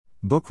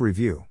Book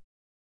review.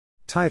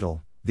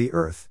 Title: The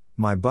Earth,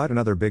 My Butt and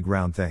Other Big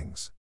Round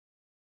Things.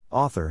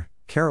 Author: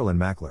 Carolyn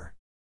Mackler.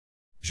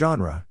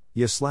 Genre: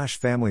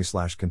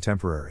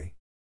 YA/family/contemporary.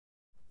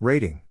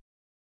 Rating.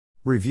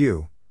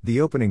 Review.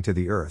 The opening to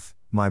The Earth,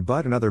 My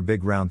Butt and Other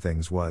Big Round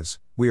Things was,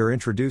 we are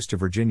introduced to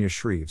Virginia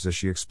Shreves as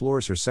she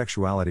explores her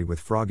sexuality with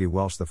Froggy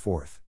Welsh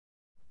IV.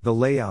 The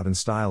layout and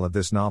style of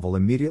this novel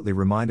immediately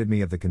reminded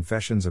me of the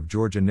Confessions of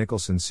Georgia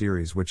Nicholson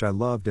series, which I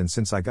loved, and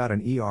since I got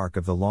an e-arc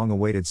of the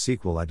long-awaited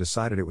sequel, I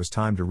decided it was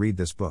time to read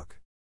this book.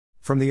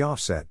 From the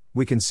offset,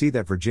 we can see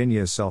that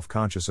Virginia is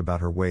self-conscious about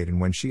her weight, and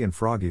when she and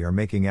Froggy are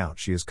making out,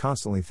 she is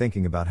constantly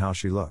thinking about how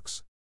she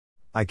looks.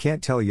 I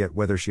can't tell yet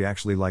whether she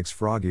actually likes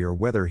Froggy or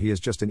whether he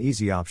is just an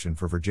easy option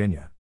for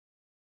Virginia.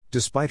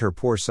 Despite her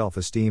poor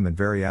self-esteem and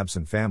very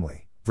absent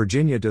family,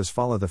 Virginia does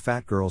follow the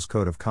fat girl's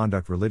code of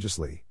conduct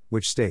religiously,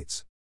 which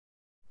states: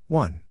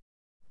 1.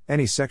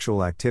 Any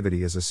sexual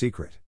activity is a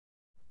secret.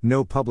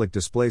 No public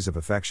displays of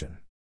affection.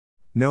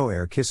 No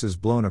air kisses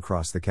blown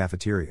across the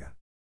cafeteria.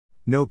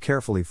 No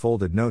carefully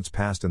folded notes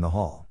passed in the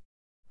hall.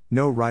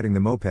 No riding the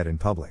moped in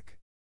public.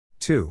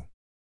 2.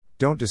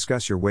 Don't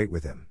discuss your weight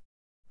with him.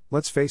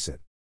 Let's face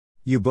it.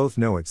 You both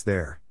know it's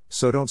there,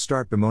 so don't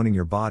start bemoaning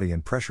your body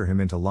and pressure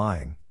him into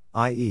lying,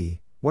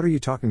 i.e., what are you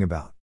talking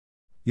about?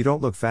 You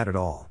don't look fat at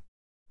all.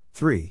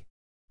 3.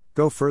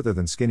 Go further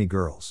than skinny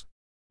girls.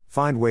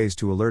 Find ways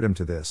to alert him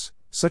to this,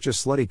 such as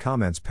slutty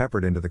comments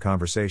peppered into the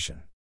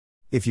conversation.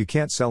 If you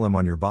can't sell him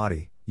on your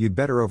body, you'd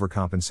better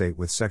overcompensate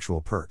with sexual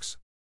perks.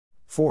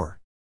 4.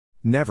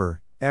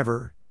 Never,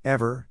 ever,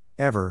 ever,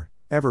 ever,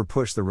 ever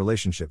push the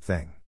relationship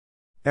thing.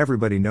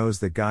 Everybody knows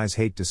that guys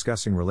hate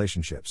discussing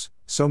relationships,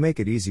 so make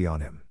it easy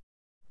on him.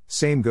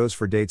 Same goes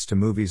for dates to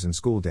movies and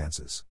school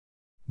dances.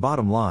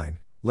 Bottom line,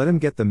 let him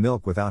get the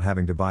milk without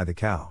having to buy the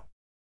cow.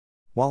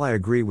 While I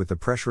agree with the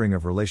pressuring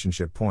of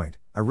relationship point,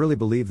 I really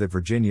believe that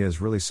Virginia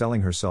is really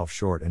selling herself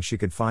short, and she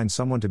could find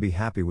someone to be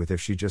happy with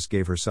if she just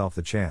gave herself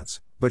the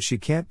chance, but she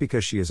can't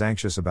because she is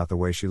anxious about the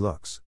way she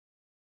looks.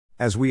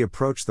 As we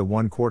approach the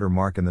 1/4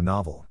 mark in the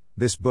novel,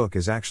 this book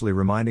is actually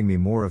reminding me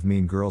more of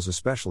Mean Girls,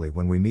 especially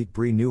when we meet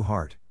Bree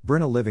Newhart,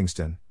 Brenna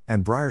Livingston,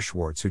 and Briar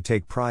Schwartz, who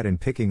take pride in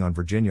picking on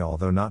Virginia,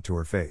 although not to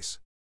her face.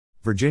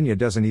 Virginia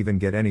doesn't even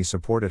get any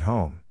support at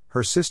home.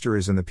 Her sister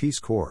is in the Peace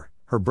Corps,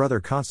 her brother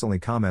constantly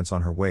comments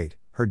on her weight,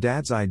 her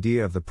dad's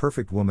idea of the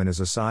perfect woman is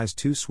a size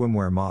 2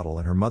 swimwear model,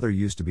 and her mother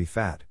used to be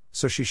fat,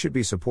 so she should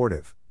be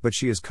supportive, but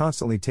she is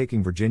constantly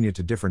taking Virginia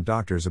to different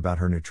doctors about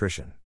her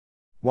nutrition.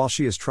 While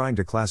she is trying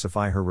to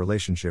classify her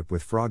relationship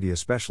with Froggy,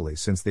 especially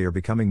since they are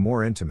becoming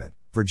more intimate,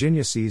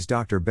 Virginia sees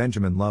Dr.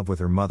 Benjamin Love with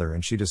her mother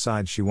and she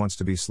decides she wants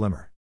to be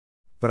slimmer.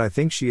 But I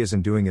think she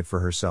isn't doing it for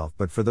herself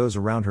but for those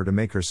around her to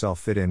make herself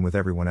fit in with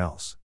everyone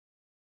else.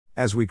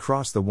 As we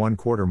cross the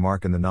 1/4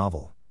 mark in the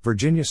novel,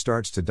 Virginia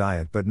starts to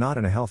diet, but not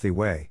in a healthy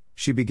way.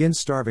 She begins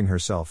starving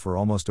herself for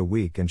almost a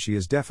week, and she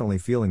is definitely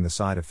feeling the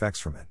side effects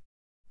from it.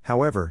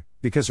 However,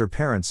 because her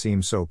parents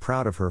seem so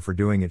proud of her for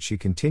doing it, she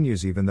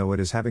continues even though it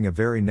is having a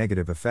very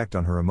negative effect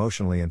on her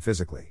emotionally and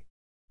physically.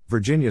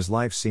 Virginia's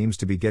life seems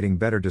to be getting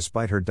better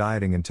despite her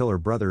dieting until her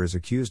brother is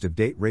accused of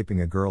date raping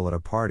a girl at a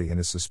party and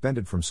is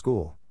suspended from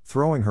school,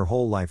 throwing her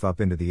whole life up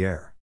into the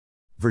air.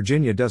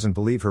 Virginia doesn't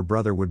believe her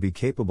brother would be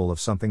capable of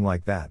something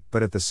like that,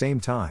 but at the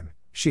same time,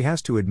 she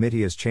has to admit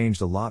he has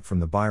changed a lot from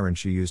the Byron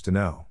she used to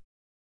know.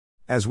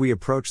 As we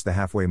approach the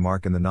halfway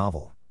mark in the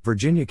novel,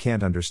 Virginia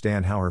can't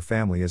understand how her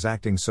family is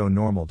acting so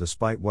normal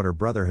despite what her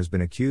brother has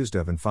been accused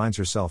of, and finds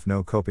herself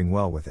no coping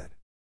well with it.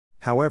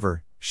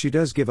 However, she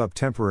does give up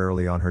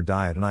temporarily on her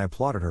diet, and I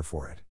applauded her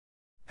for it.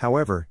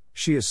 However,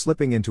 she is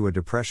slipping into a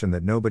depression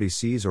that nobody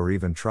sees or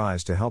even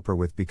tries to help her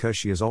with because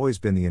she has always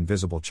been the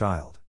invisible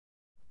child.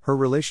 Her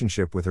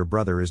relationship with her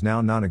brother is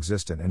now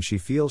non-existent, and she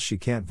feels she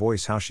can't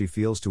voice how she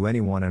feels to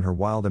anyone, and her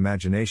wild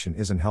imagination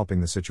isn't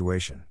helping the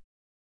situation.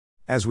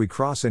 As we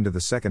cross into the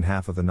second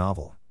half of the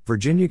novel,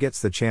 Virginia gets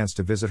the chance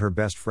to visit her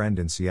best friend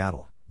in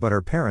Seattle, but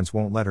her parents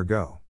won't let her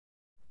go.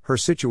 Her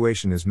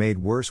situation is made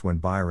worse when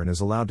Byron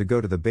is allowed to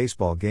go to the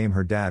baseball game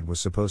her dad was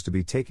supposed to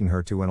be taking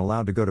her to, and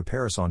allowed to go to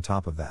Paris on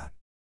top of that.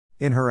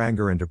 In her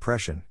anger and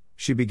depression,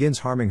 she begins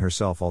harming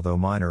herself, although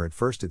minor at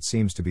first. It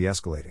seems to be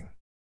escalating.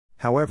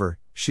 However,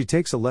 she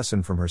takes a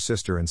lesson from her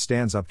sister and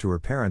stands up to her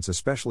parents,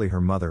 especially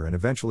her mother, and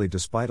eventually,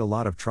 despite a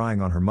lot of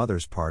trying on her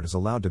mother's part, is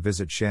allowed to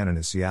visit Shannon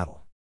in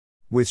Seattle.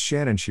 With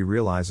Shannon, she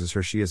realizes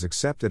she is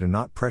accepted and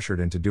not pressured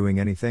into doing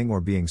anything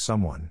or being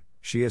someone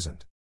she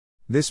isn't.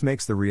 This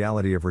makes the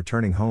reality of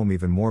returning home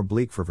even more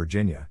bleak for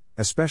Virginia,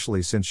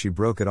 especially since she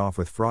broke it off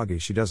with Froggy.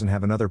 She doesn't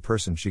have another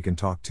person she can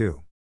talk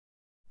to.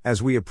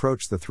 As we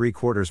approach the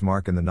 3/4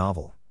 mark in the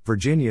novel,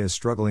 Virginia is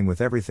struggling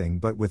with everything,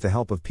 but with the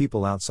help of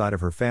people outside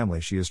of her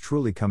family, she is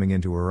truly coming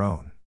into her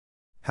own.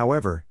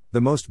 However,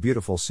 the most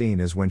beautiful scene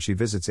is when she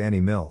visits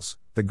Annie Mills,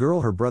 the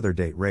girl her brother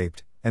date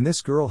raped, and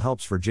this girl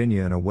helps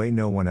Virginia in a way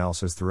no one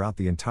else has throughout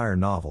the entire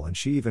novel, and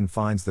she even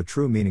finds the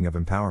true meaning of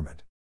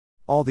empowerment.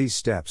 All these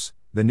steps,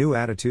 the new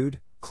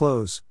attitude,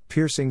 clothes,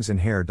 piercings and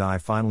hair dye,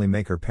 finally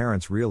make her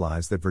parents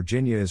realize that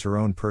Virginia is her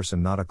own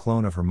person, not a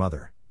clone of her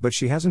mother, But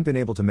she hasn't been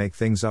able to make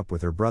things up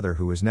with her brother,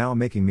 who is now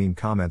making mean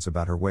comments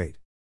about her weight.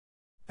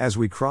 As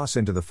we cross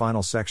into the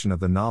final section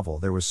of the novel,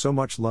 there was so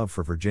much love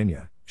for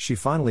Virginia. She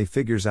finally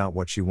figures out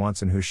what she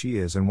wants and who she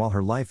is, and while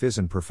her life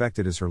isn't perfect,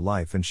 it is her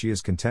life and she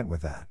is content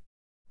with that.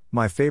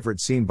 My favorite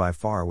scene by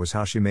far was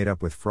how she made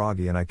up with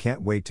Froggy, and I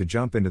can't wait to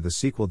jump into the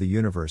sequel. The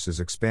universe is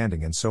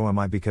expanding, and so am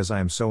I, because I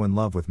am so in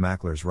love with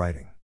Mackler's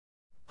writing.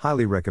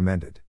 Highly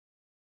recommended.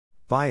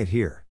 Buy it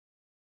here.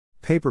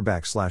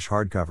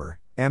 Paperback/hardcover,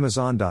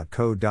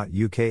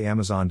 amazon.co.uk,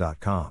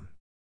 amazon.com.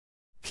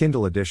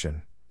 Kindle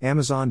edition,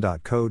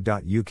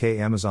 amazon.co.uk,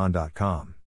 amazon.com.